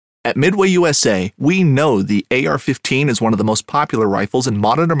At Midway USA, we know the AR-15 is one of the most popular rifles in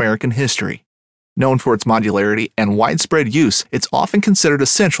modern American history. Known for its modularity and widespread use, it's often considered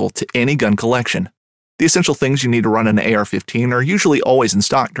essential to any gun collection. The essential things you need to run an AR-15 are usually always in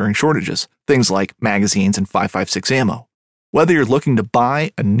stock during shortages, things like magazines and 5.56 ammo. Whether you're looking to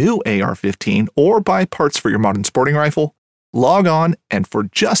buy a new AR-15 or buy parts for your modern sporting rifle, log on and for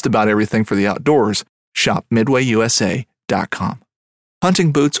just about everything for the outdoors, shop MidwayUSA.com.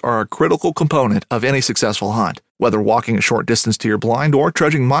 Hunting boots are a critical component of any successful hunt. Whether walking a short distance to your blind or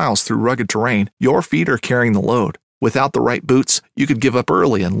trudging miles through rugged terrain, your feet are carrying the load. Without the right boots, you could give up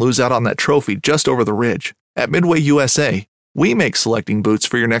early and lose out on that trophy just over the ridge. At Midway USA, we make selecting boots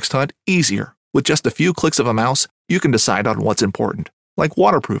for your next hunt easier. With just a few clicks of a mouse, you can decide on what's important, like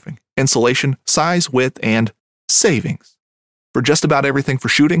waterproofing, insulation, size, width, and savings. For just about everything for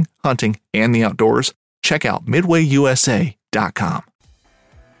shooting, hunting, and the outdoors, check out MidwayUSA.com.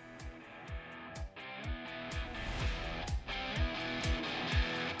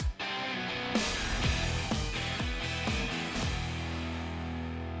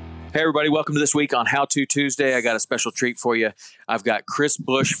 Hey, everybody. Welcome to This Week on How To Tuesday. I got a special treat for you. I've got Chris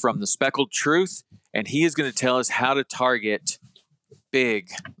Bush from The Speckled Truth, and he is going to tell us how to target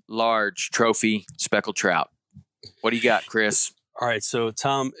big, large trophy speckled trout. What do you got, Chris? All right. So,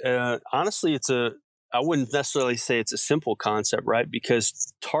 Tom, honestly, I wouldn't necessarily say it's a simple concept, right?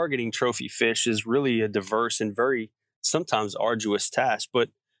 Because targeting trophy fish is really a diverse and very sometimes arduous task. But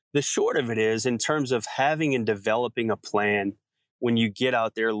the short of it is, in terms of having and developing a plan when you get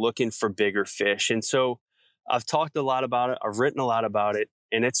out there looking for bigger fish. And so I've talked a lot about it. I've written a lot about it.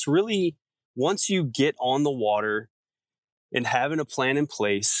 And it's really, once you get on the water and having a plan in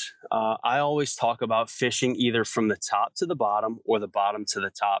place, I always talk about fishing either from the top to the bottom or the bottom to the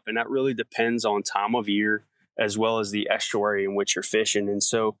top. And that really depends on time of year as well as the estuary in which you're fishing. And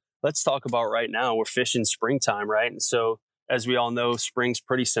so let's talk about right now, we're fishing springtime, right? And so as we all know, spring's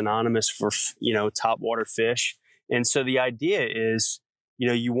pretty synonymous for, top water fish. And so the idea is,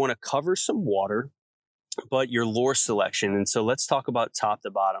 you want to cover some water, but your lure selection. And so let's talk about top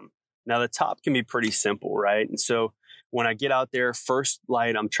to bottom. Now, the top can be pretty simple, right? And so when I get out there, first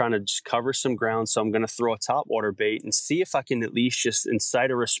light, I'm trying to just cover some ground. So I'm going to throw a top water bait and see if I can at least just incite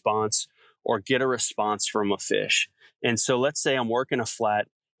a response or get a response from a fish. And so let's say I'm working a flat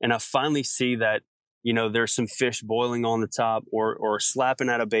and I finally see that there's some fish boiling on the top or slapping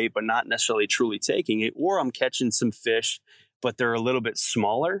at a bait, but not necessarily truly taking it. Or I'm catching some fish, but they're a little bit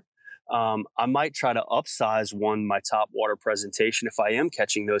smaller. I might try to upsize my top water presentation if I am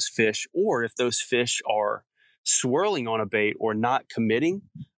catching those fish, or if those fish are swirling on a bait or not committing,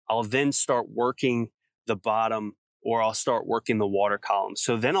 I'll then start working the bottom or I'll start working the water column.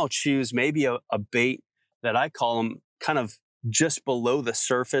 So then I'll choose maybe a bait that I call them kind of just below the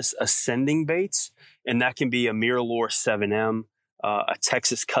surface ascending baits. And that can be a Miralure 7M, a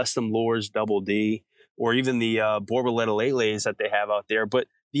Texas Custom Lures Double D, or even the Borboleta Lele's that they have out there. But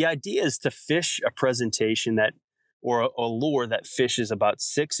the idea is to fish a presentation or a lure that fishes about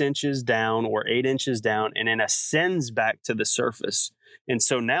 6 inches down or 8 inches down and then ascends back to the surface. And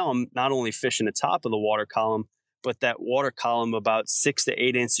so now I'm not only fishing the top of the water column, but that water column about 6 to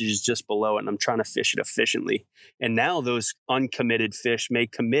 8 inches just below it, and I'm trying to fish it efficiently. And now those uncommitted fish may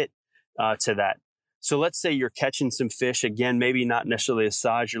commit to that. So let's say you're catching some fish, again, maybe not necessarily a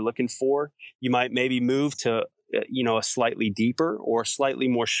size you're looking for. You might maybe move to a slightly deeper or slightly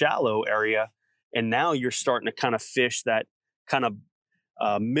more shallow area, and now you're starting to kind of fish that kind of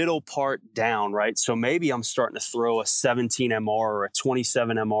middle part down, right? So maybe I'm starting to throw a 17 MR or a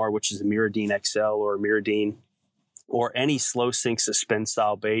 27 MR, which is a Miradine XL or a Miradine, or any slow sink suspend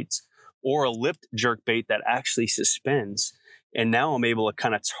style baits, or a lipped jerk bait that actually suspends. And now I'm able to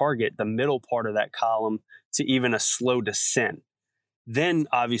kind of target the middle part of that column to even a slow descent. Then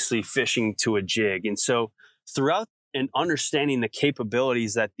obviously fishing to a jig. And so throughout and understanding the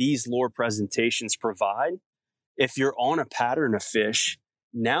capabilities that these lure presentations provide, if you're on a pattern of fish,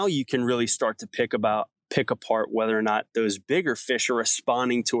 now you can really start to pick apart whether or not those bigger fish are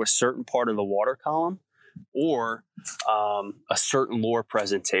responding to a certain part of the water column or a certain lure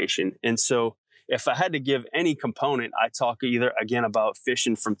presentation. And so if I had to give any component, I talk either again about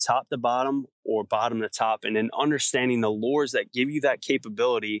fishing from top to bottom or bottom to top, and then understanding the lures that give you that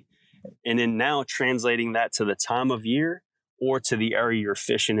capability, and then now translating that to the time of year or to the area you're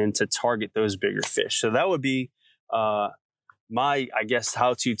fishing in to target those bigger fish. So that would be my, I guess,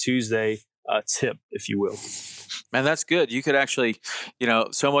 How To Tuesday tip, if you will. Man, that's good. You could actually,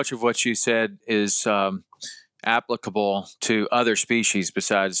 so much of what you said is applicable to other species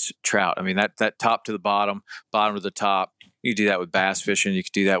besides trout. I mean, that top to the bottom to the top, You can do that with bass fishing. You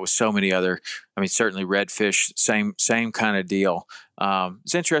could do that with so many other, certainly redfish, same kind of deal.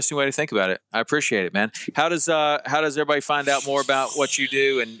 It's an interesting way to think about it. I appreciate it, man. How does everybody find out more about what you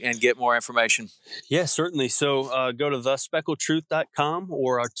do and get more information? Yeah, certainly. So go to thespeckledtruth.com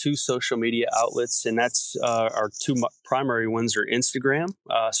or our 2 social media outlets. And that's our 2 primary ones are Instagram,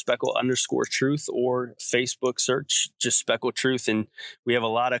 speckle_truth, or Facebook search, just Speckled Truth. And we have a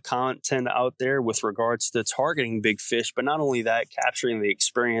lot of content out there with regards to targeting big fish, but not only that, capturing the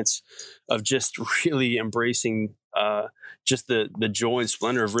experience of just really embracing just the joy and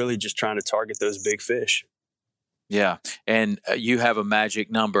splendor of really just trying to target those big fish. Yeah. And you have a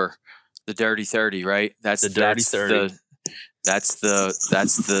magic number, the Dirty 30, right? That's the Dirty 30. That's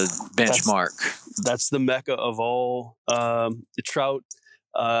the benchmark. That's the mecca of all the trout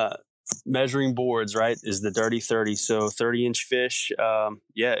measuring boards, right? Is the Dirty 30. So 30-inch fish.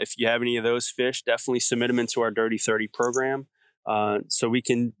 If you have any of those fish, definitely submit them into our Dirty 30 program. So we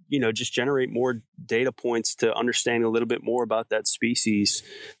can, just generate more data points to understand a little bit more about that species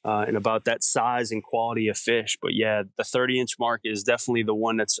and about that size and quality of fish. But yeah, the 30-inch mark is definitely the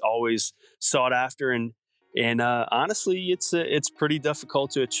one that's always sought after. And honestly, it's pretty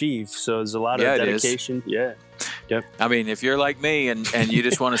difficult to achieve. So there's a lot of dedication. Yeah. Yep. If you're like me and you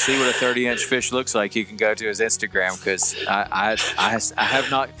just want to see what a 30-inch fish looks like, you can go to his Instagram, because I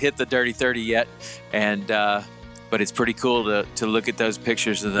have not hit the Dirty 30 yet. But it's pretty cool to look at those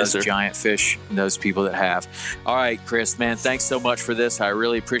pictures of those giant fish and those people that have. All right, Chris, man, thanks so much for this. I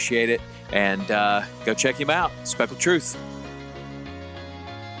really appreciate it. And go check him out, Speckled Truth.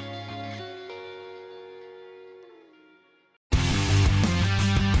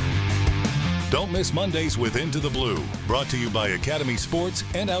 Don't miss Mondays with Into the Blue, brought to you by Academy Sports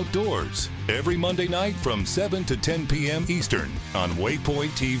and Outdoors. Every Monday night from 7 to 10 p.m. Eastern on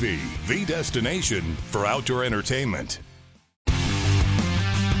Waypoint TV, the destination for outdoor entertainment.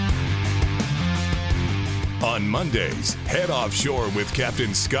 On Mondays, head offshore with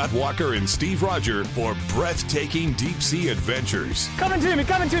Captain Scott Walker and Steve Roger for breathtaking deep-sea adventures. Coming to me.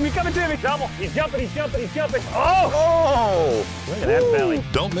 Double. He's jumping. Oh! Look at that belly.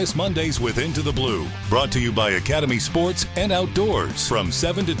 Don't miss Mondays with Into the Blue, brought to you by Academy Sports and Outdoors from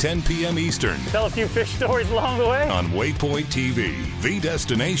 7 to 10 p.m. Eastern. Tell a few fish stories along the way. On Waypoint TV, the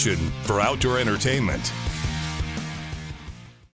destination for outdoor entertainment.